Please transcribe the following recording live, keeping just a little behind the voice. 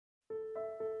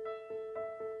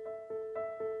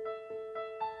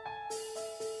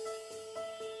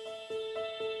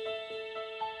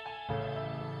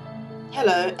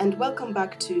Hello and welcome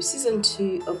back to Season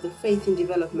 2 of the Faith in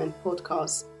Development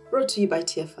podcast, brought to you by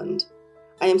Tear Fund.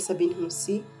 I am Sabine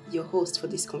Husi, your host for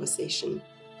this conversation.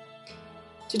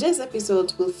 Today's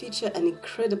episode will feature an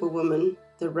incredible woman,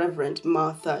 the Rev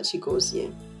Martha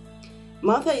Chigozie.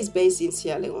 Martha is based in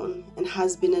Sierra Leone and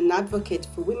has been an advocate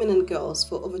for women and girls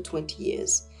for over 20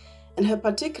 years. And her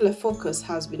particular focus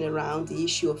has been around the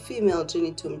issue of female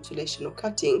genital mutilation or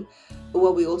cutting, or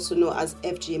what we also know as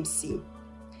FGM.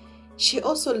 She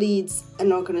also leads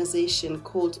an organization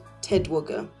called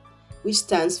TEEDWOGA, which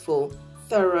stands for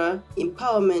Thorough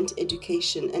Empowerment,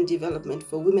 Education and Development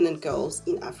for Women and Girls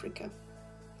in Africa.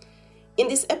 In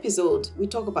this episode, we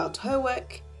talk about her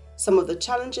work, some of the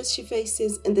challenges she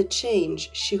faces, and the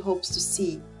change she hopes to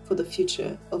see for the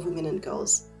future of women and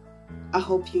girls. I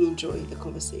hope you enjoy the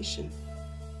conversation.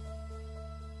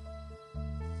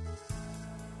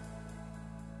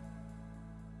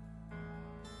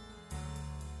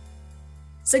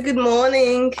 So good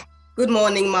morning. Good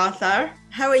morning, Martha.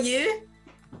 How are you?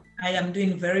 I am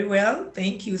doing very well.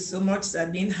 Thank you so much,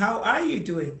 Sabine. How are you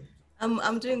doing?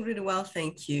 I'm doing really well,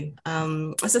 thank you.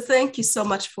 So thank you so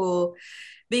much for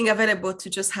being available to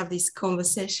just have this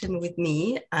conversation with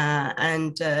me.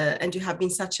 And you have been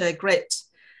such a great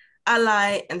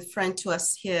ally and friend to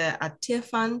us here at Tear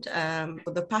Fund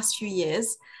for the past few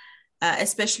years,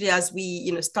 especially as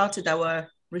we started our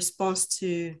response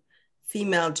to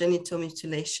female genital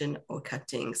mutilation or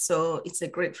cutting. So it's a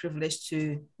great privilege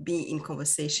to be in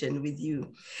conversation with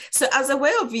you. So as a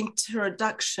way of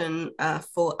introduction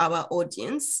for our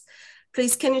audience,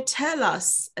 please, can you tell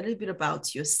us a little bit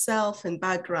about yourself and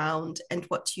background and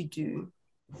what you do?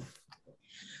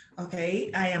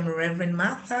 Okay, I am Rev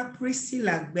Martha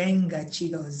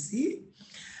Chigozie.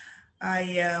 I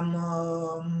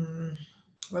am,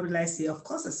 what would I say? Of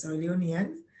course, a Sierra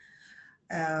Leonean.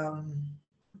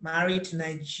 Married to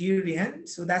Nigerian,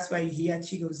 so that's why you hear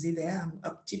Chigozie there. I'm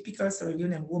a typical Sierra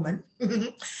Leonean woman.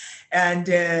 And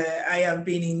I have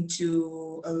been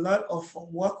into a lot of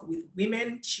work with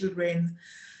women, children,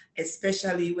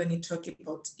 especially when you talk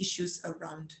about issues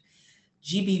around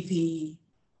GBV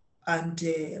and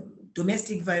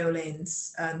domestic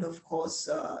violence, and of course,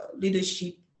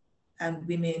 leadership and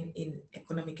women in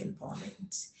economic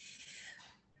empowerment.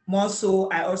 More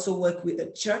so, I also work with the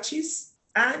churches,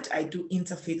 and I do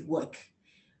interfaith work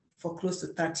for close to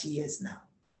 30 years now.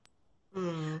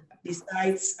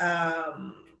 Besides,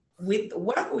 with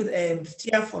work with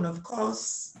Tear Fund, of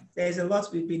course, there's a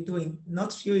lot we've been doing.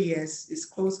 Not few years, it's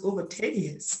close over 10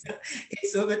 years.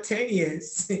 It's over 10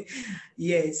 years,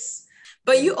 yes.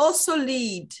 But you also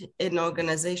lead an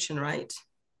organization, right?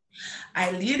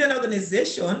 I lead an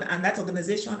organization, and that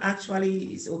organization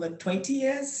actually is over 20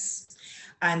 years.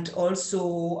 And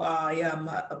also, I am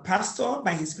a pastor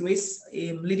by His grace,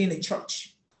 leading a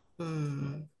church.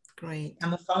 Great.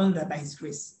 I'm a founder by His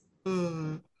grace.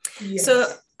 Yes.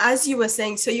 So, as you were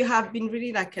saying, so you have been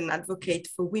really like an advocate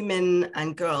for women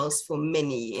and girls for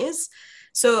many years.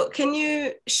 So, can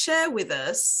you share with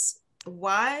us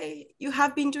why you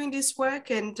have been doing this work,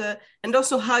 and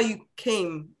also how you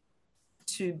came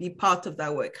to be part of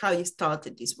that work, how you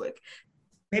started this work?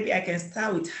 Maybe I can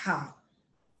start with how.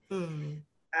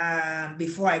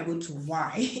 Before I go to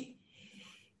why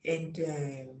and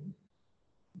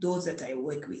those that I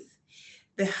work with.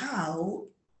 The how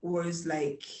was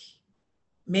like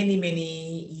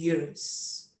many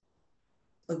years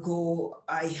ago.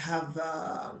 I have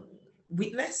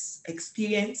witnessed,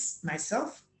 experienced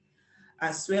myself,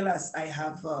 as well as I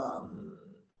have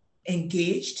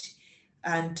engaged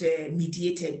and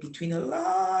mediated between a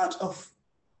lot of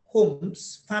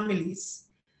homes, families,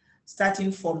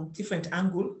 starting from different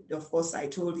angle. Of course, I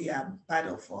told you I'm part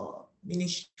of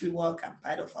ministry work. I'm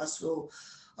part of also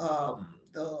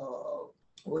the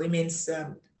Women's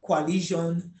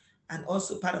Coalition, and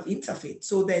also part of Interfaith.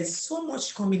 So there's so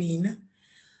much coming in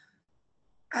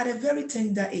at a very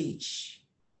tender age,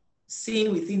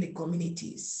 seen within the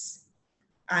communities.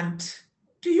 And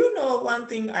do you know one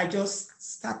thing I just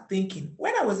start thinking?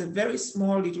 When I was a very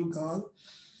small little girl,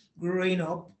 growing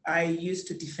up, I used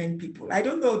to defend people. I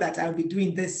don't know that I'll be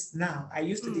doing this now. I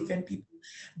used to defend people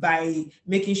by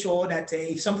making sure that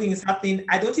if something is happening,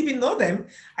 I don't even know them.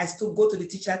 I still go to the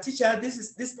teacher,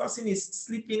 this person is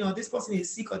sleeping, or this person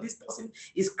is sick, or this person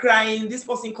is crying, this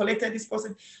person collected this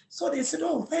person. So they said,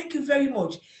 oh, thank you very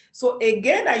much. So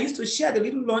again, I used to share the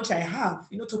little lunch I have,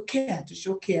 to care, to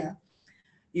show care.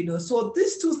 So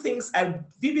these two things I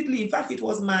vividly, in fact, it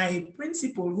was my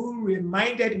principal who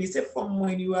reminded me, said, from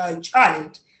when you are a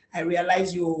child, I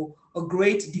realize you're a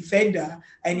great defender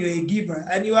and you're a giver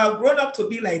and you have grown up to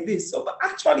be like this. So, but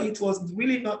actually it was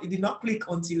really not, it did not click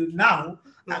until now.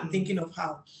 I'm thinking of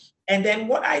how. And then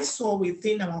what I saw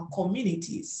within our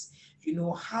communities,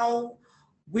 how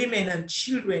women and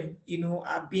children,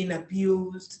 are being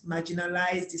abused,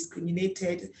 marginalized,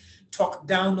 discriminated, talked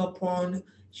down upon,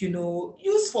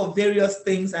 used for various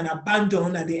things and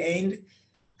abandoned at the end.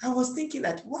 I was thinking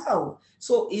that, wow,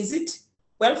 so is it,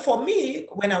 well, for me,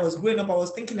 when I was growing up, I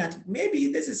was thinking that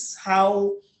maybe this is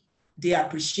how they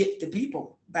appreciate the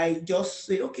people, by just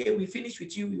say, okay, we finished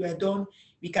with you, we are done.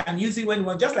 We can use it when we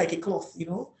want, just like a cloth,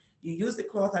 you use the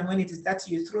cloth and when it is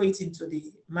dirty, you throw it into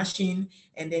the machine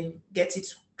and then get it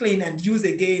clean and use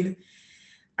again.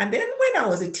 And then when I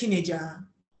was a teenager,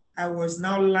 I was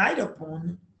now lied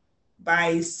upon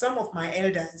by some of my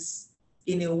elders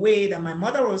in a way that my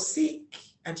mother was sick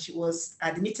and she was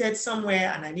admitted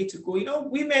somewhere and I need to go,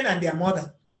 women and their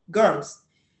mother, girls.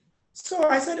 So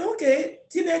I said, okay,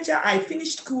 teenager, I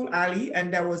finished school early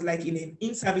and I was like in an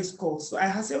in-service course. So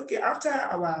I said, okay, after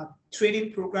our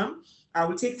training program, I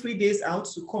will take 3 days out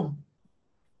to come.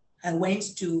 I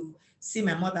went to see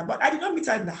my mother, but I did not meet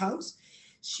her in the house.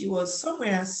 She was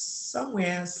somewhere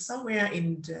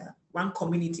in one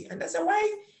community. And I said,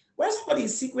 why? When somebody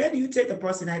is sick, where do you take the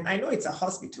person? I know it's a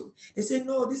hospital. They say,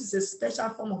 no, this is a special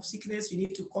form of sickness. You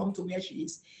need to come to where she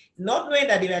is. Not knowing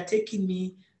that they were taking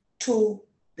me to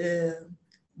the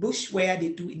bush where they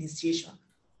do initiation.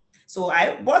 So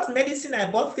I bought medicine, I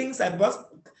bought things, I bought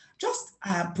just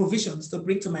provisions to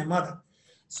bring to my mother.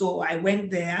 So I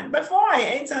went there. And before I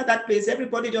entered that place,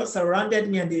 everybody just surrounded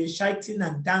me and they were shouting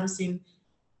and dancing.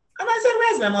 And I said,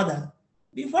 where's my mother?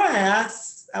 Before I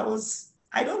asked,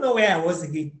 I don't know where I was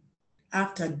again.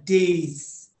 After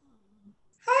days,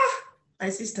 my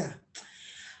sister,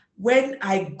 when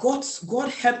God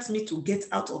helped me to get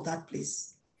out of that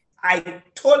place. I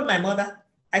told my mother,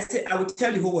 I said, I will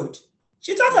tell the whole world.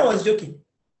 She thought I was joking.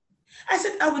 I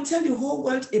said, I will tell the whole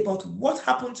world about what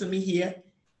happened to me here,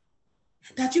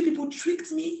 that you people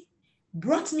tricked me,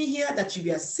 brought me here, that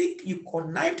you were sick, you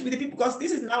connived with the people, because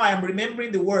this is now I am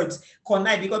remembering the words,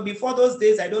 connive, because before those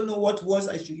days, I don't know what words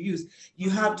I should use.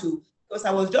 You have to, because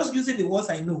I was just using the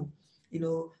words I know,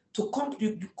 to come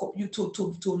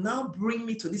to now bring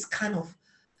me to this kind of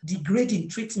degrading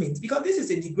treatment, because this is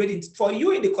a degrading, for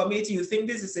you in the community, you think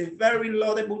this is a very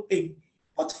laudable thing.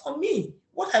 But for me,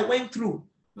 what I went through,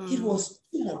 it was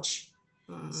too much.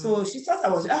 So she thought I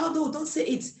was, oh no, don't say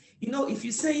it. If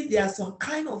you say there are some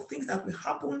kind of things that will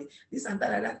happen, this and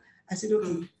that, and that. I said,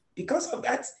 okay, because of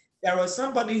that, there was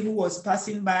somebody who was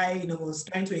passing by, was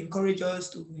trying to encourage us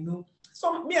to,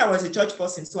 so me, I was a church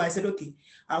person. So I said, okay,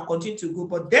 I'll continue to go.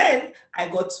 But then I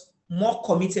got more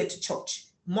committed to church,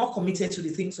 more committed to the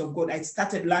things of God. I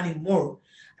started learning more.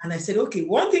 And I said, okay,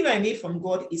 one thing I need from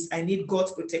God is I need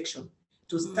God's protection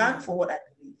to stand for what I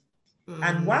believe.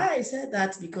 And why I said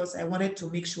that, because I wanted to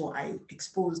make sure I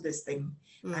exposed this thing.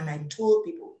 And I told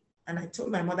people, and I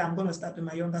told my mother, I'm going to start with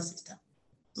my younger sister.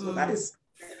 So that is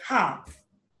how.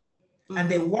 And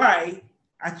the why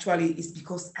actually is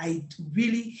because I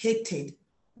really hated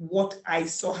what I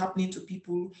saw happening to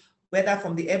people, whether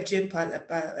from the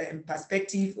FGM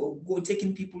perspective or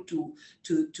taking people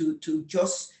to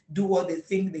just do what they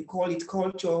think they call it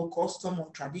culture, custom,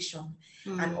 or tradition.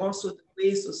 And also the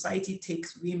way society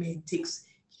takes women, takes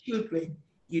children,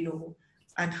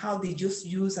 and how they just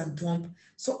use and dump.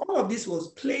 So all of this was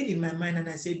played in my mind, and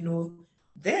I said, no,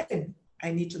 then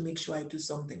I need to make sure I do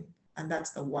something. And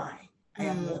that's the why I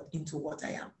am not into what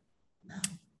I am now.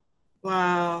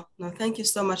 Wow. No, thank you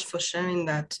so much for sharing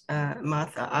that,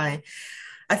 Martha.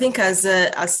 I think as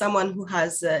someone who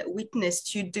has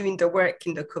witnessed you doing the work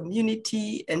in the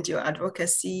community and your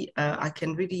advocacy, I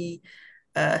can really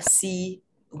see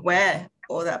where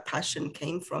all that passion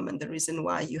came from and the reason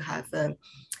why you have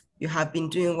been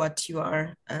doing what you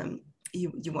are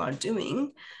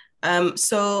doing.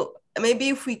 So maybe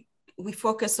if we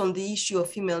focus on the issue of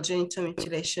female genital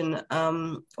mutilation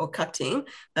or cutting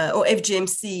or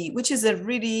FGMC, which is a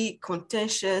really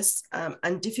contentious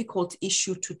and difficult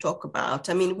issue to talk about.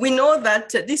 I mean, we know that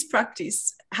this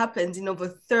practice happens in over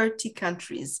 30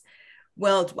 countries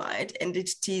worldwide, and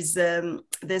it is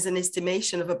there's an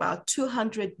estimation of about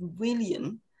 200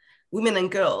 million women and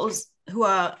girls who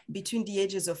are between the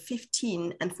ages of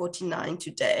 15 and 49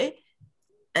 today,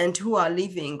 and who are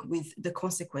living with the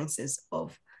consequences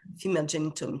of female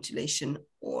genital mutilation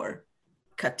or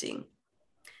cutting.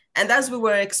 And as we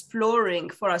were exploring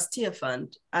for our Steer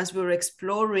Fund, as we were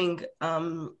exploring,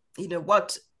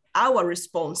 what our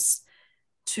response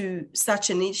to such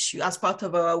an issue as part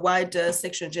of our wider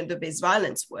sexual and gender-based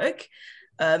violence work,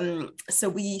 So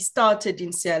we started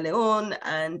in Sierra Leone,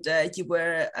 and you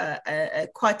were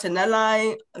quite an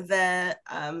ally there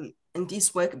in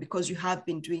this work, because you have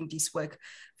been doing this work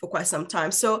for quite some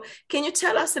time. So can you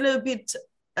tell us a little bit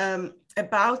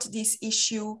about this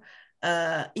issue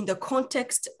in the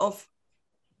context of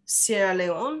Sierra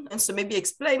Leone? And so maybe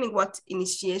explaining what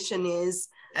initiation is,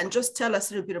 and just tell us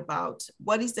a little bit about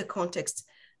what is the context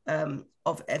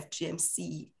of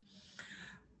FGMC.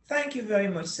 Thank you very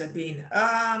much, Sabine.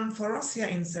 For us here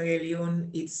in Sierra Leone,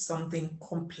 it's something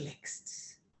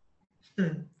complex.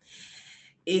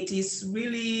 It is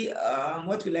really,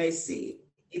 what will I say?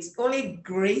 It's only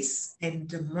grace and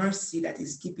mercy that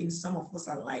is keeping some of us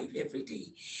alive every day.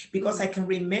 Because I can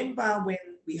remember when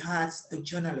we had a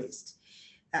journalist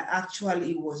that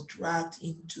actually was dragged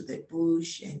into the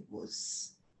bush and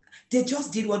they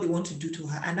just did what they want to do to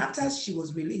her. And after she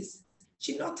was released,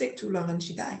 she did not take too long and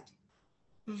she died.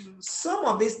 Mm-hmm. Some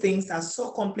of these things are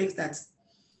so complex that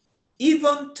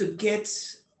even to get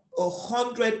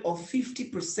 100 or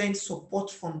 50%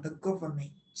 support from the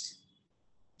government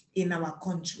in our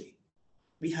country,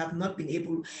 we have not been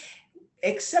able,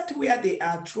 except where they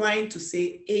are trying to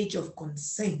say age of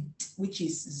consent, which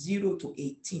is 0 to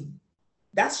 18.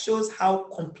 That shows how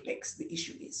complex the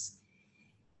issue is.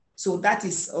 So that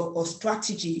is a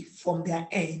strategy from their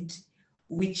end,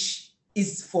 which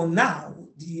is for now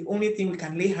the only thing we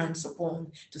can lay hands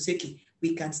upon to say, okay,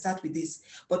 we can start with this.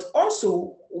 But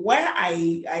also, where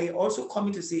I also come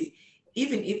in to say,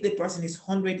 even if the person is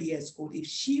 100 years old, if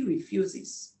she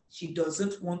refuses, she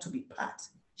doesn't want to be part,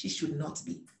 she should not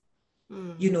be.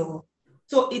 You know,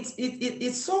 so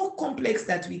it's so complex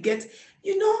that we get,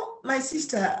 you know, my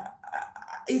sister,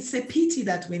 it's a pity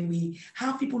that when we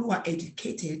have people who are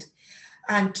educated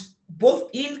and both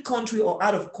in country or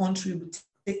out of country,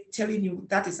 telling you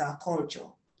that is our culture.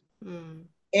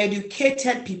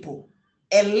 Educated people,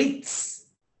 elites,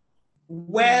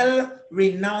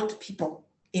 well-renowned people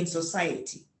in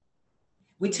society,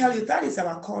 we tell you that is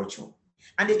our culture.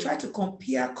 And they try to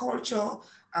compare culture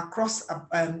across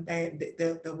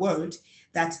the world,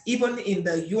 that even in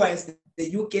the US,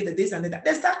 the UK, the this and that,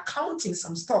 they start counting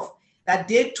some stuff that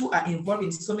they too are involved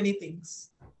in so many things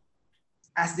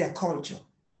as their culture.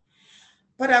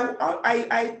 But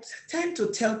I tend to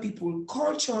tell people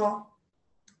culture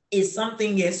is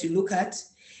something, yes, you look at,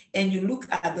 and you look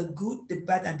at the good, the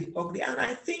bad, and the ugly. And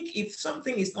I think if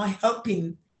something is not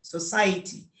helping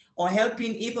society or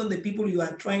helping even the people you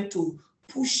are trying to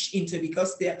push into,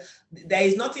 because there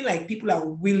is nothing like people are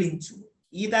willing to.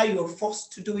 Either you're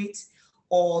forced to do it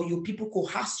or your people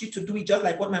coerce you to do it, just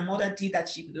like what my mother did, that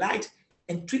she lied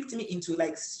and tricked me into,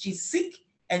 like, she's sick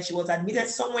and she was admitted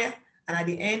somewhere. And at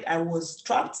the end, I was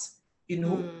trapped, you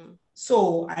know.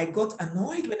 So I got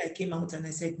annoyed when I came out and I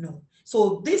said, no.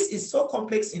 So this is so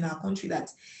complex in our country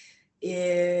that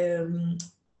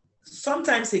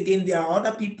sometimes, again, there are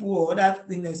other people or other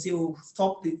things that say, oh,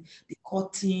 stop the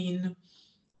cutting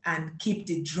and keep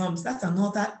the drums. That's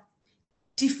another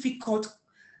difficult,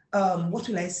 what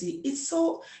will I say? It's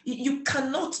so, you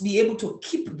cannot be able to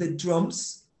keep the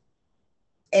drums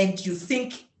and you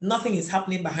think nothing is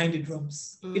happening behind the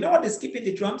drums. You know what is keeping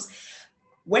the drums?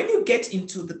 When you get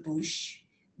into the bush,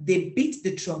 they beat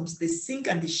the drums, they sing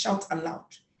and they shout aloud,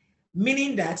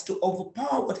 meaning that to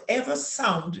overpower whatever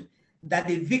sound that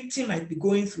the victim might be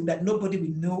going through that nobody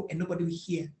will know and nobody will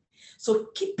hear. So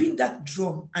keeping that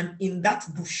drum and in that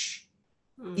bush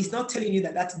is not telling you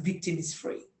that that victim is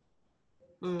free.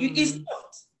 It is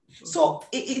not. So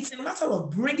it's a matter of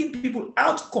bringing people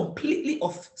out completely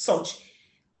of such.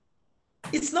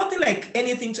 It's nothing like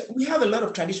anything. We have a lot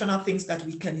of traditional things that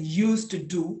we can use to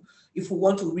do if we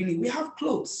want to really. We have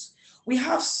clothes, we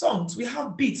have songs, we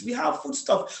have beats, we have food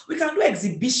stuff. We can do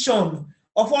exhibition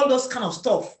of all those kind of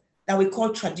stuff that we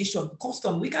call tradition,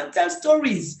 custom. We can tell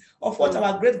stories of what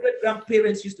our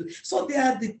great-great-grandparents used to. So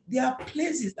there are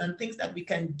places and things that we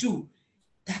can do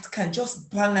that can just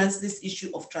balance this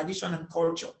issue of tradition and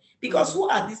culture. Because who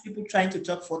are these people trying to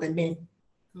talk for the men?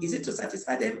 Is it to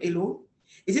satisfy them alone?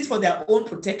 Is it for their own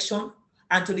protection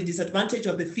and to the disadvantage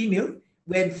of the female,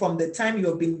 when from the time you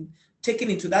have been taken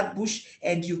into that bush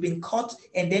and you've been caught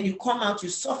and then you come out, you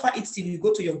suffer it till you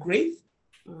go to your grave?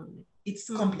 It's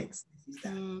complex.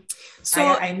 So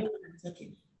I know what I'm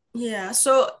talking. Yeah,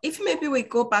 so if maybe we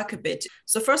go back a bit.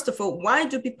 So first of all, why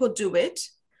do people do it?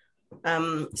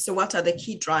 So what are the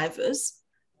key drivers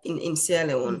in Sierra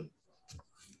Leone?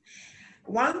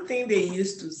 One thing they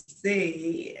used to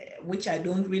say, which I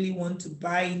don't really want to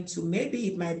buy into, maybe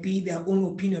it might be their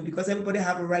own opinion, because everybody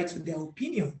have a right to their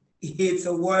opinion. It's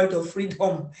a world of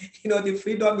freedom. You know, the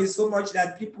freedom is so much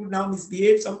that people now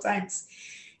misbehave sometimes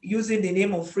using the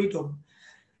name of freedom.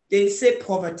 They say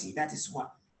poverty, that is one.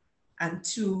 And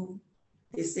 2,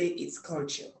 they say it's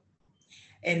culture.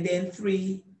 And then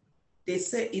 3, they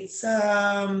say it's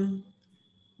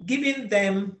giving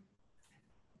them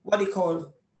what they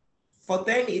call, for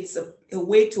them, it's a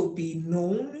way to be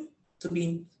known, to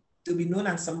be known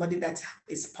as somebody that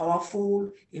is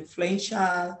powerful,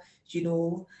 influential,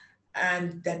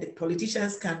 and that the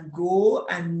politicians can go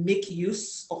and make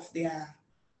use of their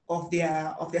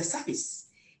service,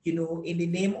 in the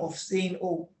name of saying,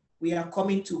 oh, we are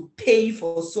coming to pay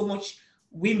for so much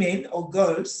women or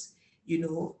girls,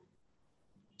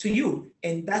 to you,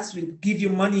 and that will give you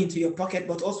money into your pocket,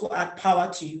 but also add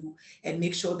power to you and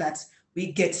make sure that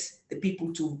we get the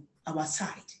people to our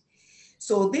side.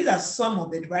 So these are some of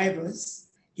the drivers,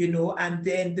 and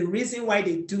then the reason why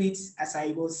they do it, as I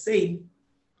was saying,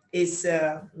 is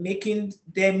making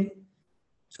them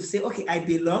to say, okay, I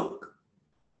belong.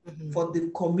 For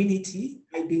the community,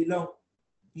 I belong.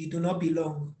 You do not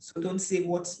belong. So don't say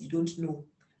what you don't know.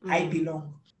 I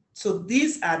belong. So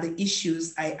these are the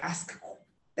issues I ask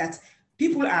that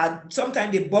people are,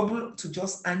 sometimes they bubble to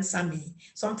just answer me.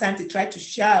 Sometimes they try to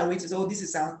shy away to say, oh, this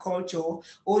is our culture.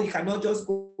 Or you cannot just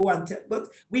go and tell. But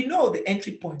we know the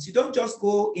entry points. You don't just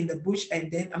go in the bush and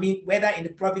then, whether in the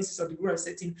provinces or the rural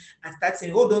setting, and start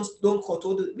saying, oh, don't cut.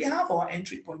 We have our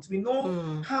entry points. We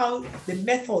know how the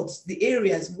methods, the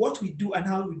areas, what we do and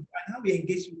how we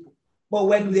engage people. But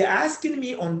when they're asking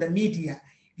me on the media,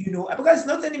 because it's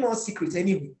not any more secret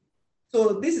anyway.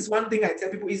 So this is one thing I tell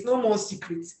people, it's no more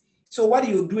secret. So what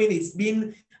you're doing is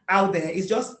being out there. It's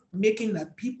just making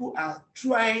that people are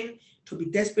trying to be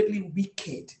desperately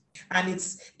wicked. And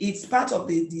it's part of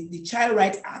the Child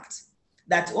Rights Act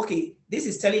that, okay, this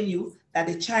is telling you that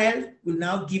the child will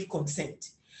now give consent.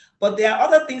 But there are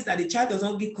other things that the child does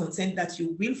not give consent, that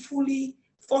you willfully,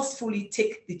 forcefully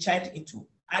take the child into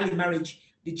early marriage.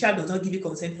 The child does not give you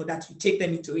consent for that. You take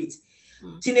them into it.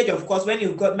 Teenage, of course, when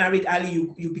you got married early,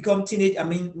 you become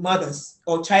mothers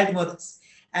or child mothers.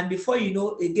 And before you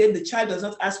know, again, the child does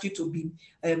not ask you to be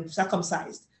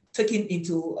circumcised, taken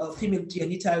into female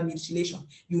genital mutilation.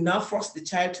 You now force the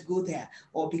child to go there,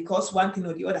 or because one thing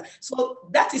or the other. So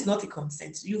that is not a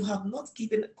consent. You have not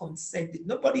given consent.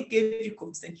 Nobody gave you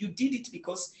consent. You did it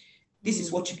because this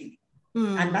is what you believe.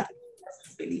 And that is what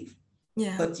you believe.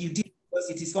 Yeah. But you did because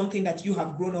it is something that you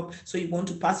have grown up, so you want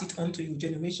to pass it on to your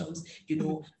generations,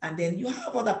 and then you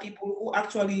have other people who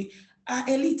actually are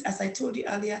elite, as I told you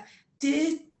earlier.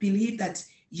 They believe that,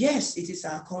 yes, it is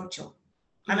our culture.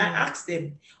 And I asked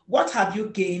them, what have you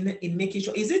gained in making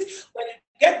sure? Is it when you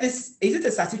get this, is it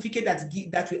a certificate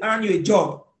that will earn you a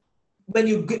job? When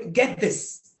you get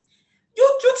this,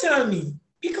 you tell me.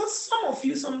 Because some of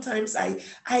you, sometimes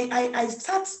I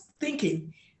start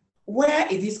thinking where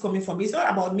it is coming from. It's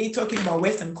not about me talking about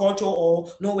Western culture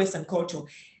or no Western culture.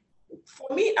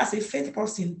 For me, as a faith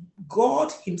person,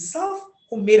 God himself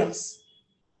who made us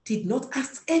did not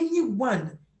ask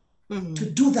anyone to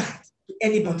do that to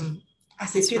anybody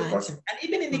as a faith person. And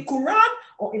even in the Quran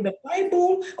or in the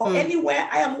Bible or anywhere,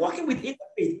 I am working with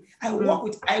interfaith. I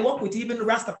work with even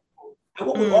Rasta people. I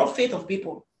work with all faith of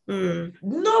people.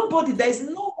 Nobody, there is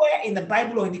nowhere in the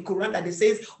Bible or in the Quran that it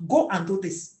says, go and do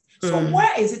this. So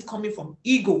where is it coming from?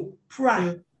 Ego,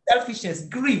 pride, selfishness,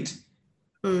 greed,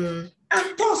 and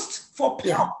thirst for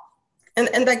power. Yeah.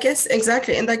 And I guess,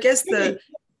 exactly. And I guess the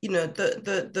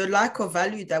lack of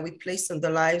value that we place on the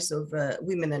lives of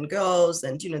women and girls,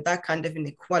 and, that kind of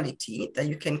inequality that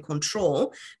you can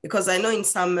control, because I know in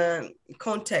some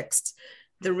context,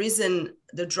 the reason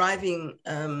the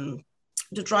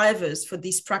drivers for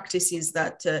these practices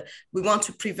that we want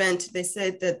to prevent, they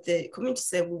said that the community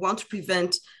said we want to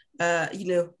prevent,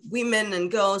 women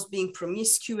and girls being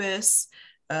promiscuous,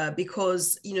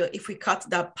 because, if we cut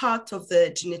that part of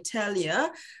the genitalia,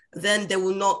 then they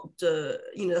will not,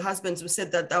 husbands will say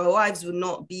that our wives will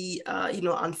not be,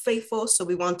 unfaithful. So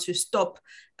we want to stop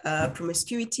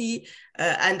promiscuity.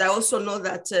 And I also know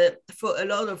that for a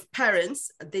lot of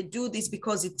parents, they do this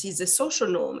because it is a social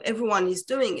norm. Everyone is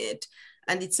doing it.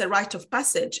 And it's a rite of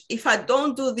passage. If I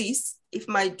don't do this, if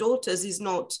my daughter's is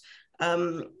not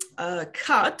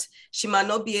cut, she might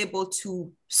not be able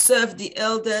to serve the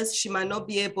elders. She might not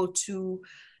be able to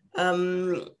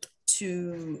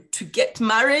get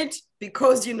married,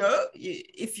 because,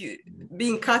 if you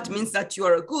being cut means that you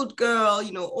are a good girl,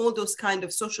 all those kind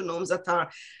of social norms that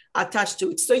are attached to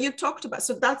it. So you talked about,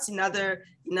 so that's another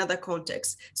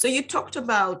context. So you talked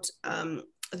about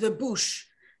the bush.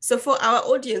 So for our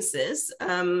audiences,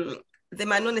 they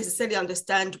might not necessarily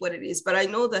understand what it is, but I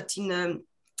know that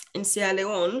in Sierra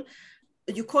Leone,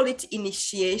 you call it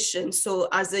initiation. So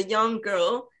as a young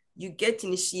girl, you get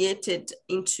initiated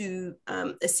into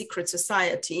a secret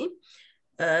society.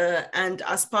 And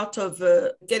as part of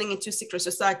getting into secret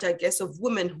society, I guess, of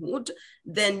womanhood,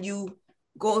 then you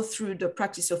go through the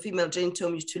practice of female genital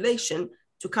mutilation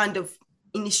to kind of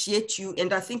initiate you.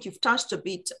 And I think you've touched a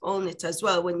bit on it as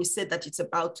well when you said that it's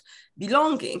about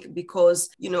belonging, because,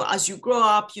 you know, as you grow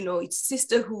up, you know, it's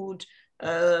sisterhood,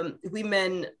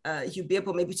 women, you'll be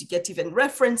able maybe to get even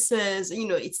references, you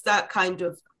know, it's that kind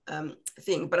of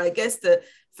thing. But I guess the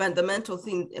fundamental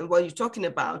thing and what you're talking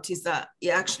about is that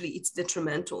it's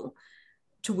detrimental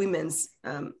to women's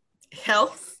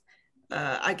health,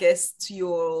 I guess, to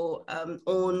your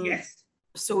own, yes.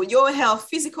 So your health,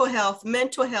 physical health,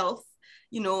 mental health,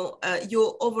 you know,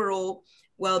 your overall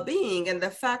well-being. And the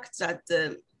fact that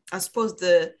I suppose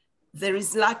there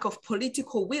is lack of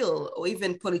political will, or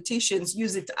even politicians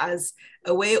use it as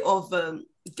a way of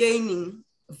gaining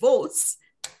votes,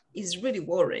 is really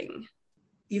worrying.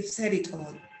 You've said it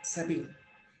all, Sabine.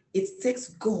 It takes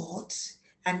God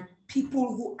and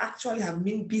people who actually have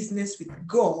mean business with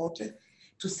God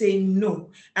to say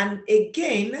no. And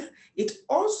again, it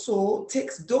also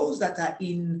takes those that are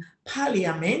in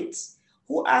parliament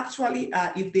who actually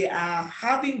are, if they are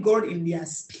having God in their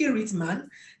spirit, man,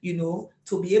 you know,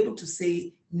 to be able to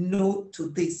say no to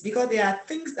this. Because there are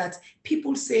things that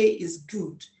people say is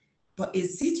good, but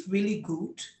is it really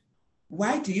good?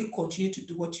 Why do you continue to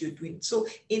do what you're doing? So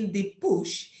in the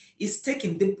bush, it's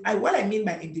taking what I mean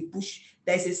by in the bush,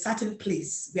 there's a certain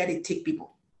place where they take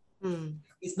people.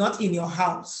 It's not in your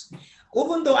house.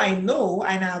 Even though I know,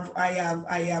 and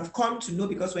I have come to know,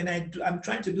 because when I'm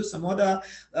trying to do some other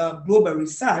global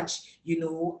research, you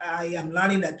know, I am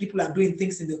learning that people are doing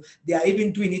things they are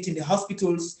even doing it in the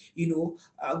hospitals, you know,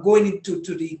 going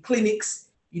into the clinics,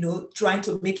 you know, trying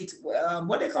to make it,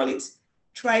 what they call it,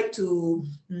 try to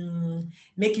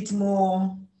make it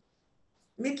more,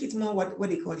 what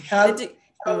they call it, health.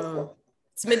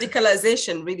 It's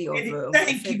medicalization, really.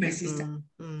 Thank you, my sister.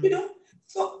 You know,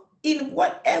 so in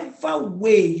whatever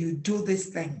way you do this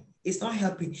thing, it's not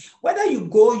helping. Whether you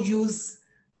go you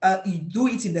do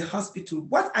it in the hospital,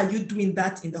 what are you doing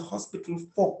that in the hospital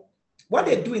for? What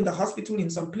they do in the hospital in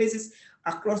some places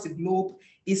across the globe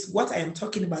is what I am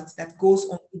talking about that goes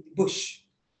on in the bush.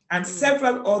 And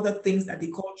several other things that they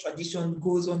call tradition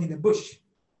goes on in the bush,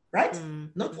 right?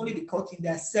 Not only the cutting,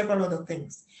 there are several other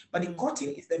things. But the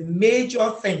cutting is the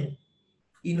major thing,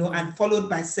 you know, and followed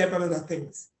by several other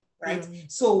things, right?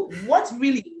 So why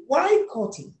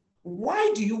cutting?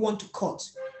 Why do you want to cut?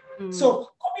 So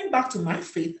coming back to my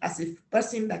faith, as a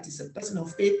person that is a person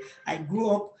of faith, I grew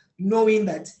up knowing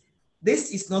that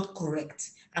this is not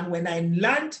correct. And when I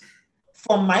learned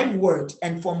from my word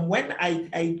and from when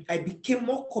I became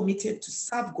more committed to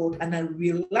serve God, and I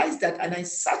realized that, and I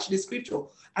searched the scripture,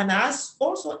 and I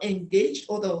also engaged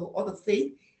other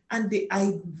faith, and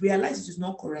I realized it is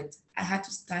not correct. I had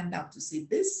to stand up to say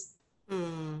this.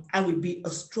 I will be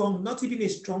not even a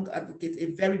strong advocate, a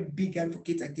very big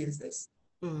advocate against this.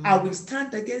 I will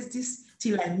stand against this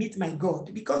till I meet my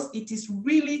God, because it is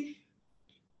really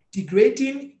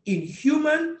degrading,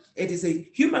 inhuman. It is a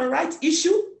human rights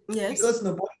issue. Yes. Because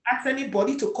nobody asks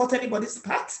anybody to cut anybody's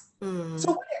part. So when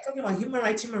they're talking about human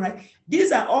rights,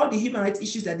 these are all the human rights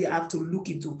issues that they have to look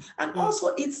into. And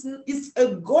also it's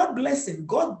a God blessing.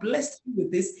 God blessed you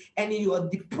with this, and you are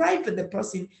depriving the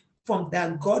person from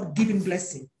their God-given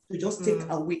blessing to just take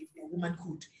away their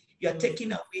womanhood. You are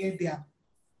taking away their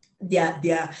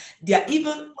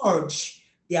even urge,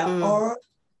 their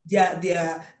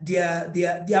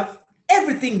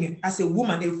everything as a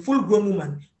woman, a full-grown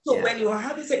woman. So when you are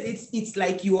having sex, it's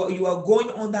like you are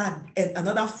going under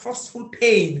another forceful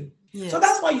pain. Yes. So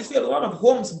that's why you see a lot of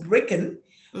homes breaking.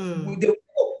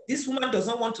 This woman does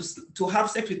not want to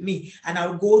have sex with me, and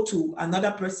I'll go to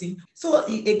another person. So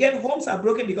again, homes are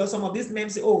broken because some of these men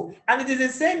say, oh, and it is the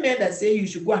same men that say you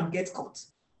should go and get caught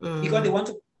because they want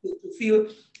to feel,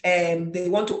 they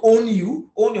want to own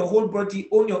you, own your whole body,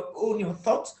 own your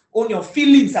thoughts, own your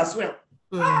feelings as well.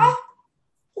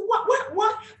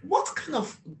 What kind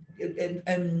of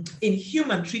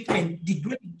inhuman treatment,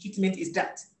 degrading treatment is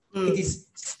that? It is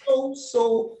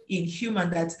so inhuman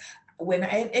that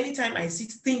anytime I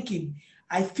sit thinking,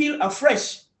 I feel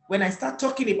afresh. When I start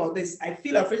talking about this, I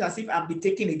feel afresh as if I've been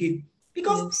taken again,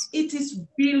 because it is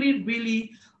really,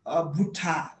 really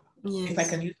brutal, if I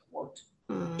can use the word.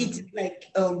 It's like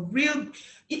a real,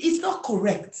 it's not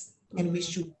correct, and we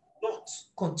should not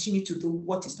continue to do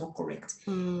what is not correct.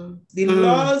 The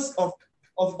laws of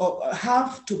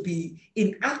have to be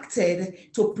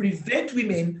enacted to prevent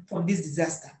women from this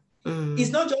disaster.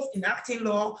 It's not just enacting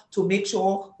law to make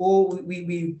sure,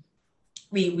 we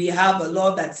we have a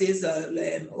law that says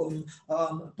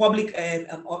public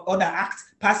order act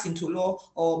passed into law,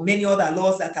 or many other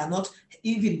laws that are not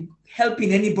even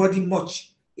helping anybody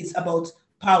much. It's about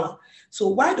power. So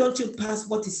why don't you pass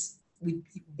what is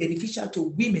beneficial to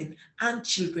women and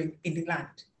children in the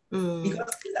land?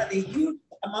 Because these are the huge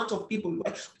amount of people.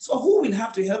 So who will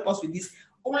have to help us with this?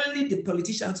 Only the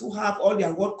politicians who have all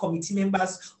their work committee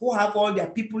members, who have all their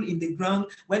people in the ground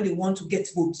when they want to get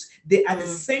votes. They are the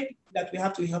same people that we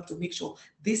have to help to make sure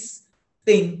this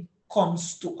thing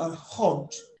comes to a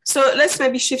halt. So let's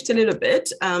maybe shift a little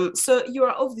bit. So you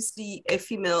are obviously a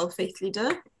female faith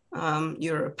leader.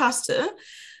 You're a pastor.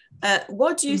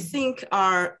 What do you think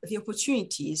are the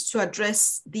opportunities to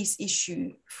address this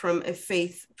issue from a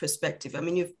faith perspective? I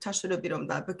mean, you've touched a little bit on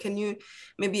that, but can you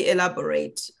maybe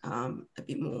elaborate a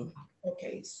bit more?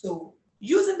 Okay, so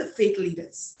using the faith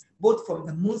leaders, both from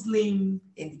the Muslim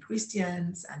and the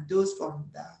Christians and those from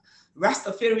the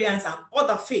Rastafarians and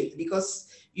other faiths, because,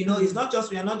 you know, it's not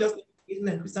just, we are not just Muslim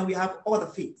and Christian, we have other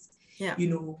faiths. Yeah. You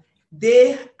know,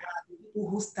 they are the people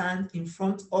who stand in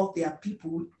front of their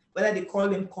people, whether they call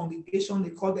them congregation, they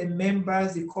call them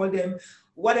members, they call them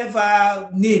whatever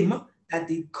name that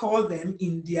they call them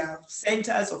in their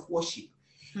centers of worship.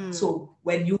 So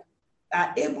when you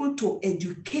are able to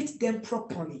educate them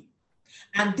properly,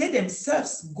 and they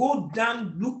themselves go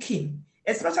down looking,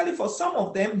 especially for some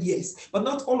of them, yes, but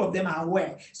not all of them are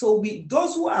aware. So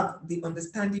those who have the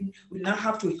understanding will now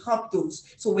have to help those.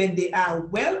 So when they are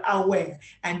well aware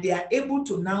and they are able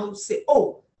to now say,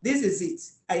 oh, this is it,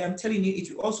 I am telling you,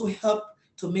 it will also help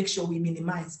to make sure we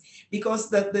minimize. Because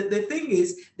the thing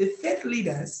is, the faith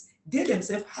leaders, they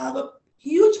themselves have a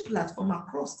huge platform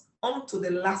across onto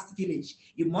the last village.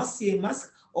 You must see a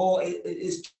mosque or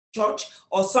a church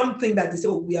or something that they say,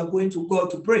 oh, we are going to go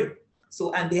to pray.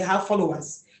 So, and they have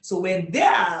followers. So when they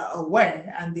are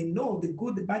aware and they know the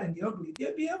good, the bad, and the ugly,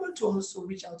 they'll be able to also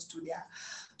reach out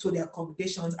to their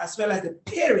congregations, as well as the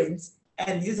parents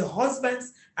and the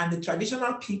husbands and the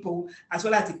traditional people, as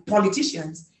well as the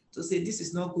politicians, to say this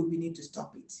is not good. We need to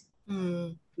stop it.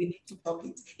 We need to stop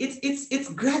it. It's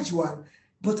gradual,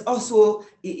 but also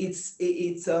it's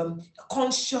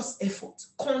conscious effort,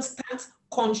 constant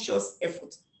conscious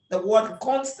effort. The word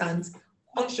constant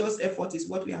conscious effort is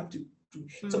what we have to do.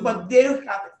 So, but they have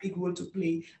a big role to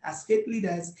play as faith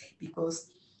leaders, because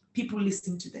people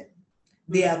listen to them.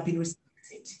 They have been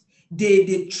respected.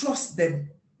 They trust them,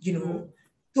 you know.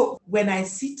 So when I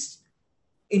sit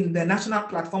in the national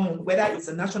platform, whether it's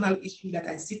a national issue that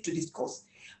I sit to discuss,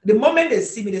 the moment they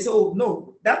see me, they say, oh,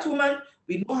 no, that woman,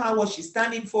 we know her, what she's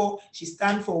standing for. She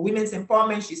stands for women's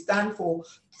empowerment. She stands for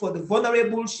the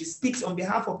vulnerable. She speaks on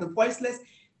behalf of the voiceless.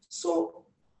 So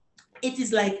it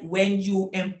is like when you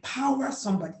empower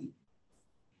somebody,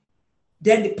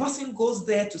 then the person goes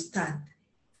there to stand.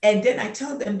 And then I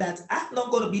tell them that I'm not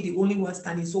going to be the only one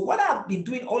standing. So what I've been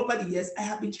doing all over the years, I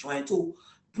have been trying to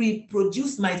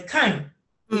reproduce my kind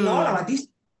in all our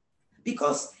districts.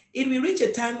 Because it will reach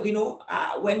a time, you know,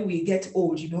 when we get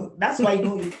old, you know, that's why, you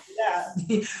know,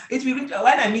 it will reach,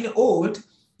 when I mean old,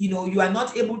 you know, you are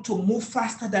not able to move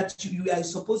faster that you are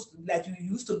supposed to, that you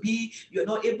used to be. You're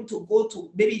not able to go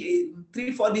to maybe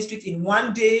 3-4 districts in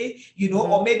one day, you know,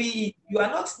 or maybe you are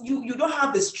not, you don't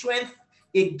have the strength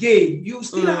again. You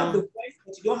still have the voice,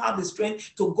 but you don't have the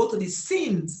strength to go to the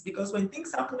scenes, because when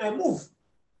things happen, I move.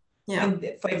 Yeah.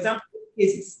 And for example,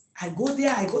 cases, I go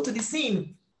there, I go to the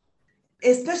scene.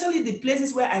 Especially the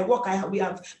places where I work,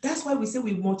 that's why we say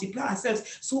we multiply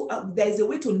ourselves. So there is a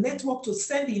way to network, to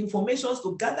send the information,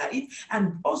 to gather it,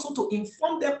 and also to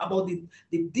inform them about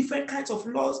the different kinds of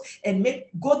laws, and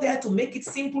go there to make it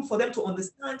simple for them to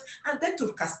understand, and then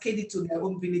to cascade it to their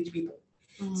own village people.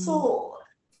 So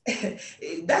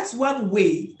that's one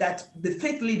way that the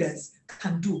faith leaders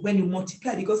can do when you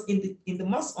multiply, because in the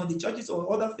mosque, on the churches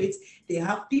or other faiths, they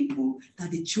have people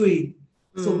that they train.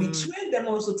 So we train them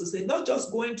also to say, not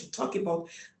just going to talk about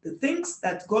the things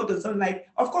that God doesn't like.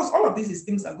 Of course, all of this is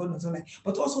things that God doesn't like,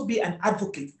 but also be an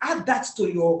advocate. Add that to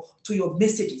your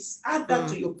messages. Add that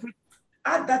to your preaching.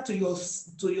 Add that to your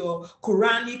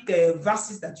Quranic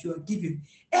verses that you are giving.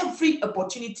 Every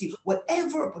opportunity,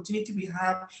 whatever opportunity we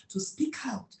have to speak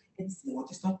out and say what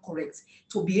is not correct,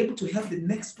 to be able to help the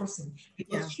next person,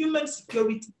 because human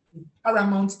security is a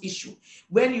paramount issue.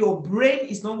 When your brain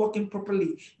is not working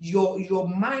properly, your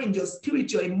mind, your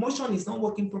spirit, your emotion is not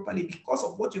working properly because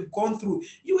of what you've gone through,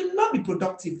 you will not be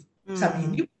productive.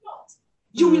 Sabine, you will not.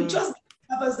 You will just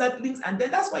have that links, and then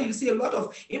that's why you see a lot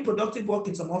of unproductive work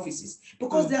in some offices,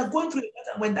 because they are going through it,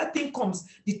 and when that thing comes,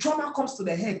 the trauma comes to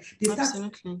their head. They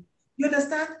start. You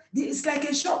understand? It's like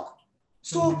a shock.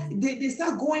 So they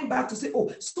start going back to say,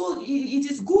 oh, so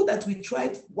it is good that we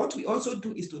tried. What we also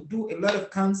do is to do a lot of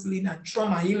counseling and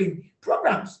trauma healing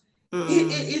programs.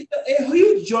 It's a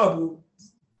huge job.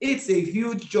 It's a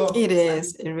huge job. It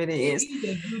is. It really is. It is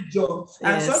a huge job. Yes.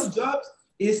 And such jobs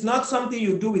is not something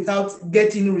you do without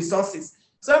getting resources.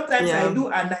 Sometimes I do,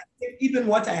 and I take even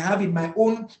what I have in my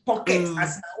own pocket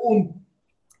as my own.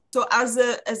 So as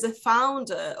a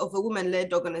founder of a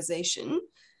women-led organization,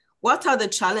 what are the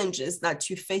challenges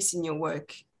that you face in your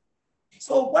work?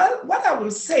 So, well, what I will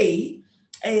say,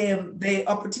 the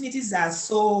opportunities are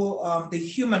so, the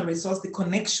human resource, the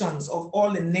connections of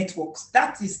all the networks,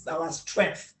 that is our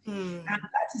strength. And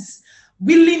that is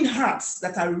willing hearts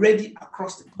that are ready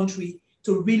across the country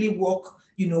to really work,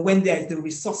 when there is the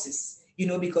resources,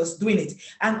 because doing it.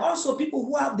 And also people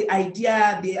who have the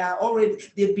idea,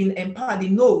 they've been empowered, they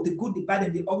know the good, the bad,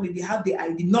 and the ugly, they have the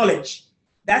knowledge.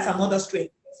 That's another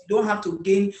strength. You don't have to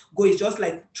go, it's just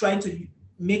like trying to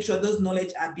make sure those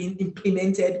knowledge are being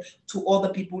implemented to other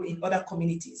people in other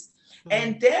communities.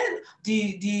 And then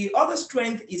the other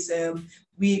strength is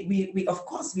we of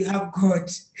course we have God.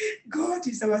 God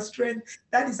is our strength.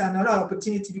 That is another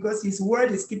opportunity because his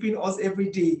word is keeping us every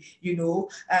day,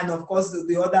 and of course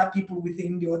the other people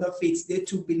within the other faiths, they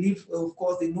too believe, of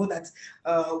course, they know that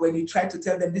when you try to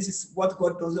tell them this is what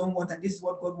God doesn't want and this is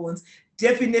what God wants,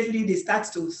 definitely they start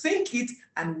to think it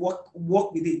and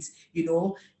work with it.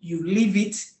 You live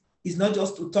it. It's not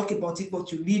just to talk about it,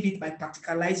 but you live it by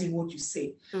practicalizing what you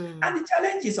say. And the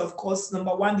challenge is, of course,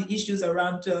 number one, the issues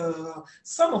around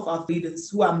some of our leaders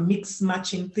who are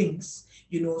matching things,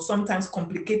 sometimes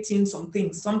complicating some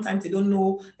things. Sometimes they don't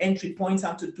know entry points,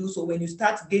 how to do. So when you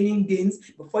start gaining gains,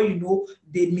 before you know,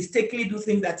 they mistakenly do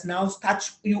things that now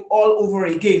start you all over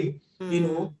again,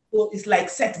 So it's like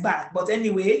setback. But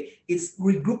anyway, it's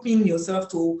regrouping yourself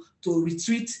to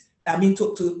retreat.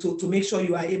 To make sure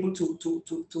you are able to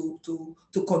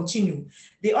continue.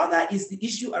 The other is the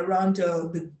issue around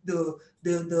the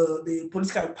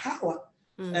political power,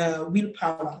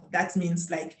 willpower. That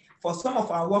means, like, for some of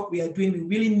our work we are doing, we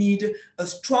really need a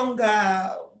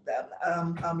stronger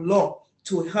law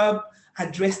to help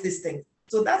address this thing.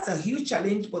 So that's a huge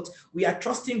challenge, but we are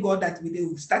trusting God that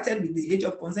we started with the age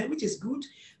of consent, which is good.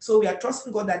 So we are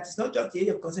trusting God that it's not just the age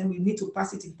of consent, we need to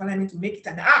pass it in Parliament to make it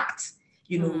an act.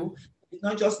 It's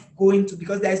not just going to,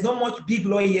 because there is not much big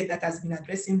law yet that has been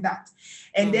addressing that.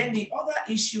 And then the other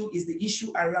issue is the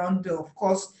issue around, of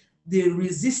course, the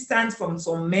resistance from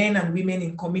some men and women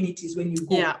in communities when you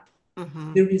go.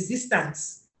 The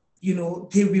resistance, they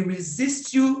will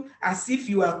resist you as if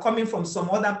you are coming from some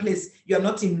other place. You are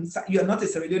not a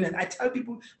Sierra Leonean. I tell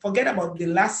people, forget about the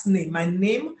last name. My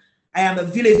name, I am a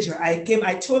villager. I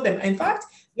told them, in fact,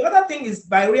 the other thing is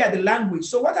by way of the language.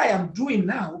 So what I am doing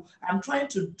now, I'm trying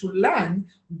to learn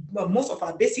most of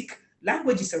our basic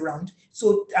languages around.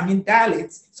 So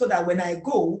dialects, so that when I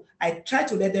go, I try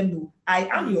to let them know I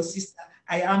am your sister,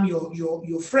 I am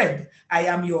your friend, I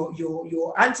am your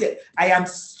auntie, I am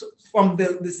from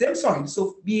the same soil.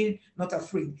 So be not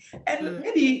afraid. And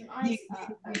maybe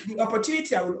the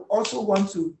opportunity I would also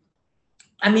want to.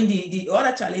 The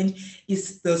other challenge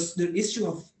is the issue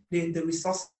of the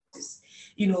resources.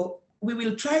 We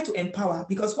will try to empower,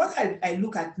 because what I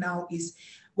look at now is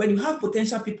when you have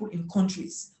potential people in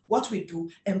countries, what we do,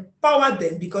 empower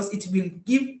them, because it will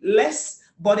give less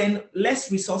burden, less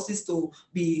resources to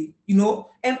be,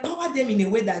 empower them in a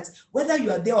way that whether you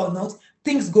are there or not,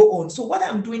 things go on. So what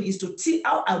I'm doing is to see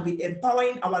how I'll be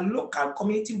empowering our local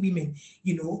community women.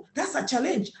 That's a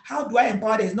challenge. How do I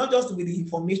empower them? It's not just with the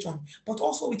information, but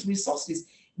also with resources.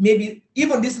 Maybe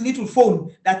even this little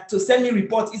phone that to send me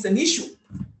reports is an issue.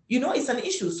 It's an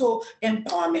issue. So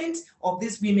empowerment of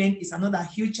these women is another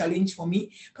huge challenge for me.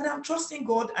 But I'm trusting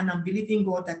God and I'm believing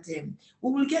God that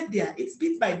we will get there. It's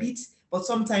bit by bit, but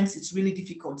sometimes it's really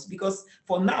difficult, because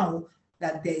for now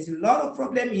that there is a lot of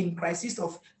problem in crisis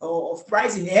of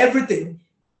price in everything,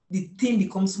 the thing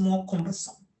becomes more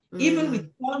cumbersome. Even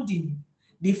with funding.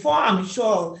 Before, I'm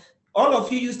sure all of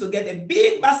you used to get a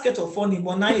big basket of funding,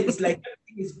 but now it's like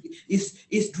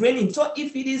is draining. So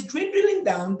if it is dwindling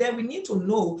down, then we need to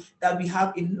know that we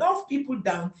have enough people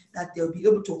down that they'll be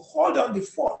able to hold on the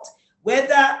fort,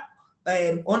 whether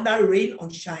under rain or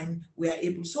shine, we are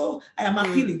able. So I am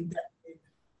appealing.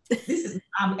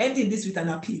 I'm ending this with an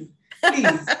appeal.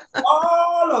 Please,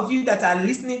 all of you that are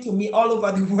listening to me all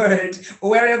over the world,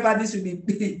 or wherever this will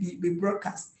be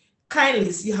broadcast,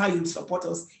 kindly see how you support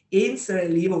us in Sierra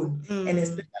Leone, and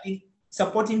especially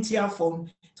supporting TEEDWOGA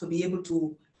to be able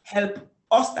to help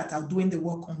us that are doing the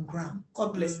work on ground.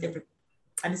 God bless everyone.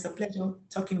 And it's a pleasure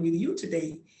talking with you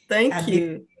today. Thank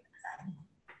you.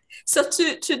 So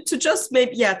to just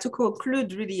maybe, to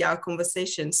conclude really our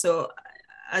conversation. So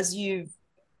as you've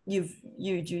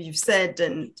said,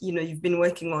 and you've been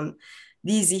working on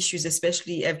these issues,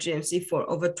 especially FGMC, for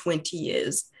over 20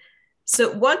 years.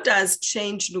 So what does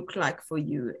change look like for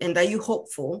you? And are you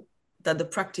hopeful that the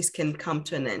practice can come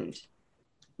to an end?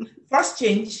 First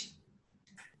change,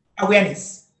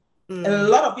 awareness. A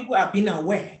lot of people have been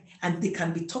aware and they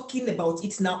can be talking about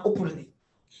it now openly.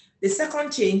 The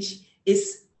second change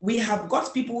is we have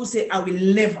got people who say, I will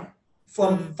never,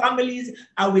 from families,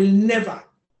 I will never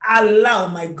allow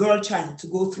my girl child to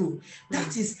go through.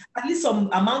 That is at least some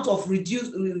amount of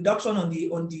reduction on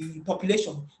the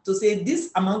population to say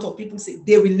this amount of people say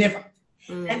they will never.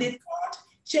 And the third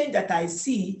change that I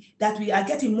see, that we are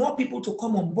getting more people to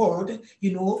come on board,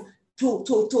 to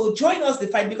join us the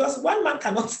fight, because one man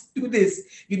cannot do this.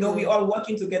 We all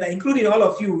working together, including all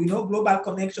of you, global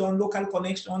connection, local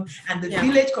connection, and the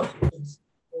village connections.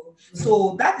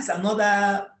 So that is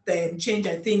another change.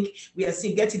 I think we are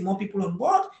seeing, getting more people on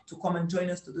board to come and join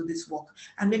us to do this work.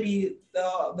 And maybe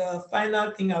the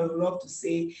final thing I would love to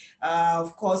say,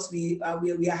 of course, we are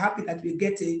happy that we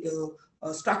get a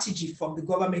strategy from the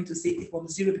government to say from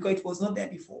 0, because it was not there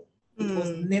before. It was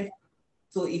never.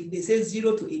 So if they say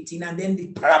 0 to 18, and then the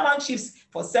paramount chiefs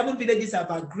for 7 villages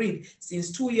have agreed since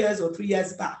 2 years or 3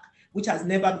 years back, which has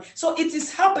never been. So it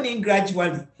is happening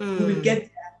gradually. We will get there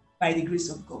by the grace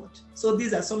of God. So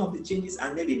these are some of the changes,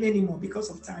 and maybe many more because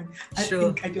of time. I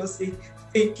think I just say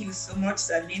thank you so much,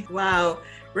 Sabine. Wow.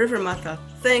 Rev Martha,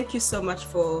 thank you so much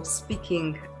for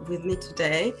speaking with me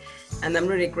today. And I'm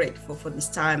really grateful for this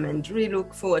time and really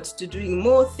look forward to doing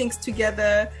more things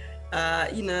together.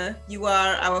 You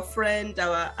are our friend,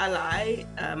 our ally,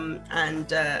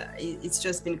 and it's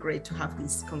just been great to have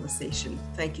this conversation.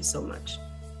 Thank you so much.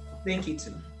 Thank you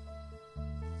too.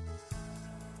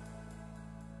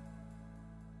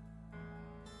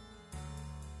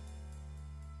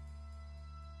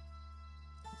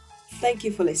 Thank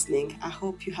you for listening. I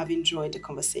hope you have enjoyed the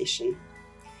conversation.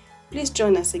 Please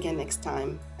join us again next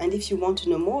time. And if you want to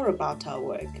know more about our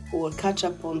work or catch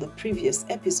up on the previous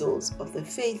episodes of the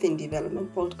Faith in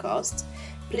Development podcast,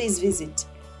 please visit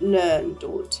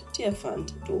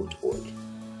learn.tearfund.org.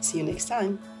 See you next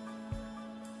time.